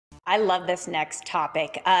I love this next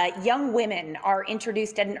topic. Young women are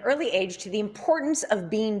introduced at an early age to the importance of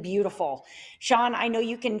being beautiful. Sean, I know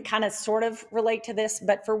you can kind of sort of relate to this,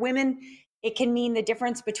 but for women, it can mean the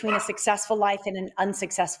difference between a successful life and an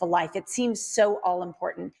unsuccessful life. It seems so all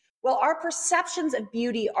important. Well, our perceptions of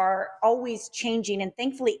beauty are always changing and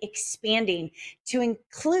thankfully expanding to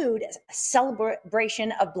include a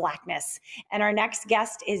celebration of Blackness. And our next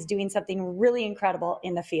guest is doing something really incredible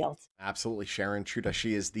in the field. Absolutely, Sharon Chuda.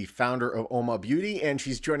 She is the founder of Oma Beauty, and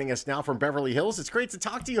she's joining us now from Beverly Hills. It's great to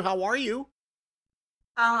talk to you. How are you?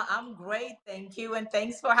 I'm great, thank you, and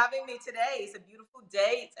thanks for having me today. It's a beautiful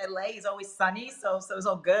day. It's LA. It's always sunny, so it's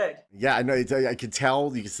all good. Yeah, I know. I can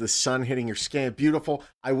tell it's the sun hitting your skin. Beautiful.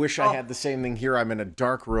 I wish I Oh, had the same thing here. I'm in a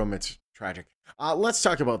dark room. It's tragic. Let's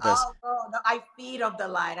talk about this. no, I feed off the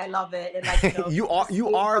light. I love it, and like just You are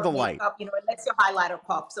makeup, the light. makeup. It lets your highlighter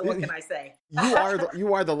pop. So what can I say? You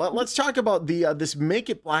are the light. Let's talk about the this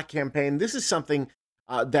Make It Black campaign. This is something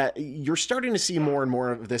that you're starting to see more and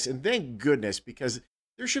more of this, and thank goodness, because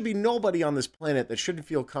there should be nobody on this planet that shouldn't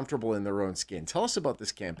feel comfortable in their own skin. Tell us about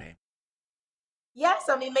this campaign. Yes,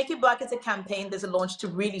 I mean, Make It Black is a campaign. There's a launch to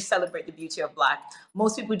really celebrate the beauty of Black.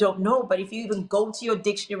 Most people don't know, but if you even go to your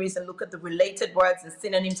dictionaries and look at the related words and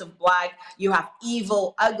synonyms of Black, you have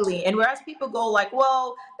evil, ugly. And whereas people go like,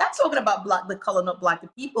 well, that's talking about Black, the color, not Black, the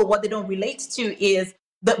people, what they don't relate to is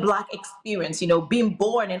the Black experience, being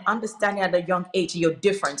born and understanding at a young age you're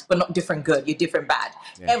different, but not different good, you're different bad.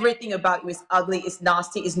 Yeah. Everything about you is ugly, is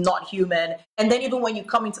nasty, is not human. And then even when you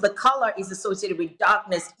come into the color, is associated with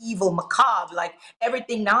darkness, evil, macabre, like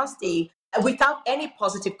everything nasty without any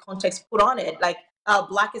positive context put on it. Like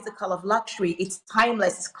Black is the color of luxury. It's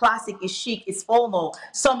timeless. It's classic. It's chic. It's formal.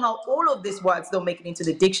 Somehow, all of these words don't make it into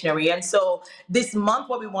the dictionary. And so, this month,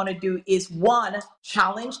 what we want to do is one,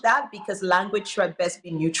 challenge that because language should at best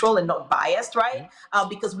be neutral and not biased, right? Mhm.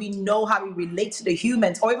 Because we know how we relate to the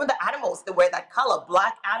humans or even the animals that wear that color.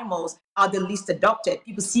 Black animals are the least adopted.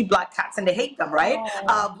 People see black cats and they hate them, right?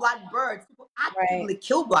 Oh, Black birds, people right. actively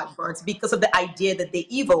kill black birds because of the idea that they're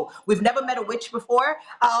evil. We've never met a witch before.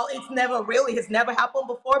 It's never happened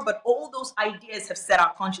before, but all those ideas have set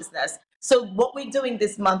our consciousness. So what we're doing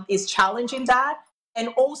this month is challenging that and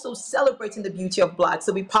also celebrating the beauty of Black.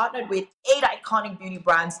 So we partnered with 8 iconic beauty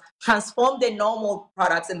brands, transformed their normal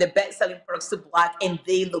products and their best-selling products to Black, and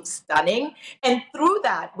they look stunning. And through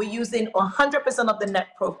that, we're using 100% of the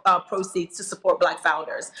proceeds to support Black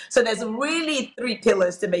founders. So there's really 3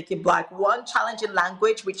 pillars to Make It Black. One, challenging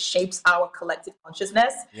language, which shapes our collective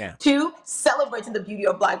consciousness. Yeah. Two, celebrating the beauty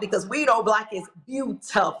of Black, because we know Black is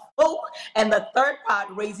beautiful. And the third part,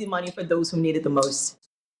 raising money for those who need it the most.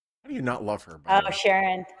 How do you not love her, by the Oh, way?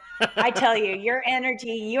 Sharon, I tell you, your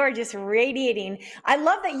energy, you are just radiating. I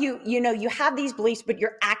love that you have these beliefs, but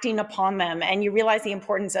you're acting upon them and you realize the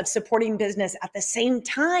importance of supporting business at the same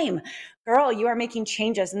time. Girl, you are making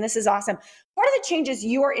changes and this is awesome. Part of the changes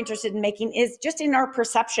you are interested in making is just in our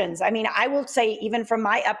perceptions. I mean, I will say, even from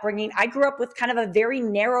my upbringing, I grew up with kind of a very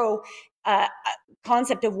narrow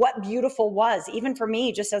concept of what beautiful was. Even for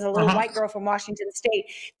me, just as a little Uh-huh. white girl from Washington State,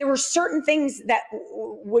 there were certain things that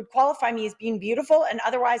would qualify me as being beautiful, and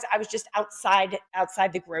otherwise, I was just outside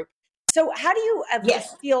the group. So, how do you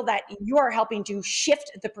Yes. feel that you are helping to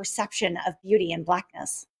shift the perception of beauty and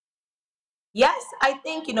blackness? Yes, I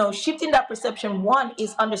think, shifting that perception, one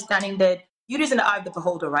is understanding that beauty is in the eye of the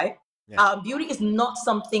beholder, right? Yeah. Beauty is not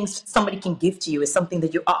something somebody can give to you, it's something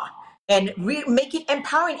that you are. And making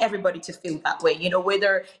empowering everybody to feel that way,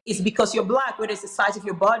 whether it's because you're Black, whether it's the size of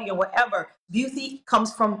your body or whatever. Beauty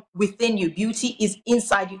comes from within you. Beauty is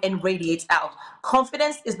inside you and radiates out.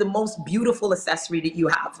 Confidence is the most beautiful accessory that you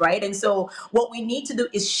have, right? And so, what we need to do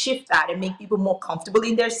is shift that and make people more comfortable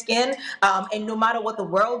in their skin. And no matter what the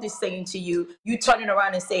world is saying to you, you turning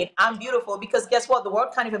around and saying, I'm beautiful. Because guess what? The world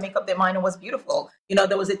can't even make up their mind on what's beautiful.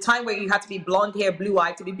 There was a time where you had to be blonde hair, blue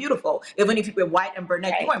eyed to be beautiful. Even if you were white and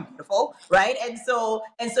brunette, you Right. weren't beautiful, right? And so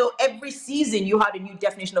every season you had a new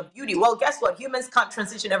definition of beauty. Well, guess what? Humans can't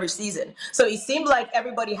transition every season. So it seemed like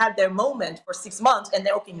everybody had their moment for 6 months and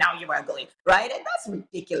then, okay, now you're ugly, right? And that's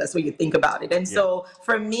ridiculous when you think about it. And Yeah. so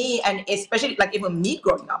for me, and especially like even me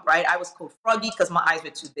growing up, right? I was called froggy because my eyes were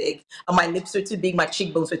too big, and my lips were too big, my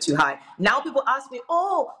cheekbones were too high. Now people ask me,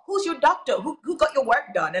 oh, who's your doctor? Who got your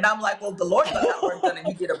work done? And I'm like, well, the Lord got that work done and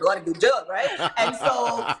he did a bloody good job, right? And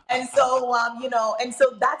so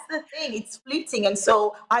that's the thing. It's fleeting. And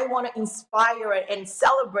so I want to inspire and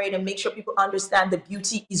celebrate and make sure people understand the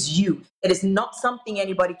beauty is you. It is not something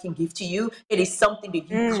anybody can give to you. It is something that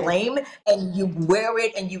you Mm. claim and you wear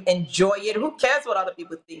it and you enjoy it. Who cares what other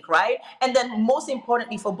people think, right? And then most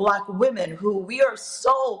importantly for Black women, who we are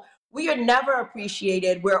so we are never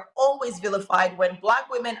appreciated. We're always vilified. When Black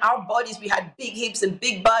women, our bodies, we had big hips and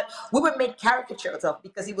big butt, we were made caricatures of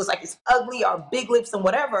because it was like it's ugly, our big lips and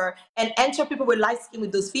whatever. And enter people with light skin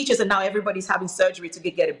with those features, and now everybody's having surgery to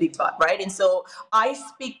get a big butt, right? And so I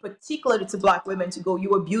speak particularly to Black women to go,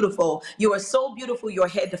 you are beautiful. You are so beautiful. Your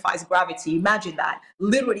head defies gravity. Imagine that.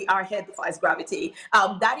 Literally, our head defies gravity.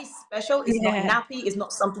 That is special. It's not nappy. It's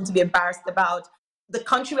not something to be embarrassed about. The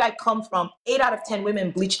country I come from, 8 out of 10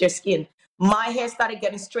 women bleach their skin. My hair started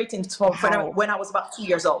getting straightened when I was about 2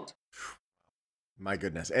 years old. My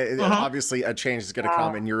goodness. Obviously, a change is going to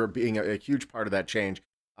come, and you're being a huge part of that change.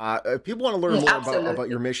 If people want to learn more about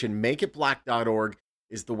your mission, makeitblack.org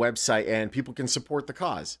is the website, and people can support the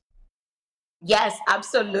cause. Yes,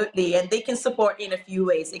 absolutely. And they can support in a few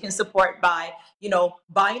ways. They can support by,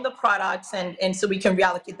 buying the products, and so we can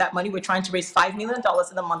reallocate that money. We're trying to raise $5 million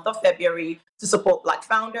in the month of February to support Black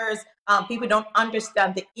founders. People don't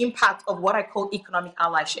understand the impact of what I call economic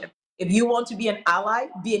allyship. If you want to be an ally,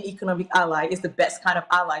 be an economic ally is the best kind of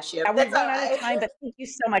allyship. We're running out of time, but thank you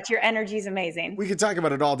so much. Your energy is amazing. We could talk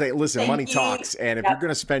about it all day. Listen, money talks. And if you're going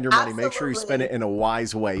to spend your money, make sure you spend it in a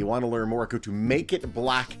wise way. You want to learn more, go to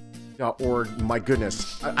makeitblack.org. My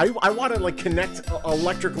goodness. I want to connect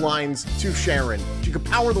electric lines to Sharon. She could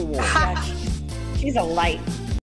power the world. She's a light.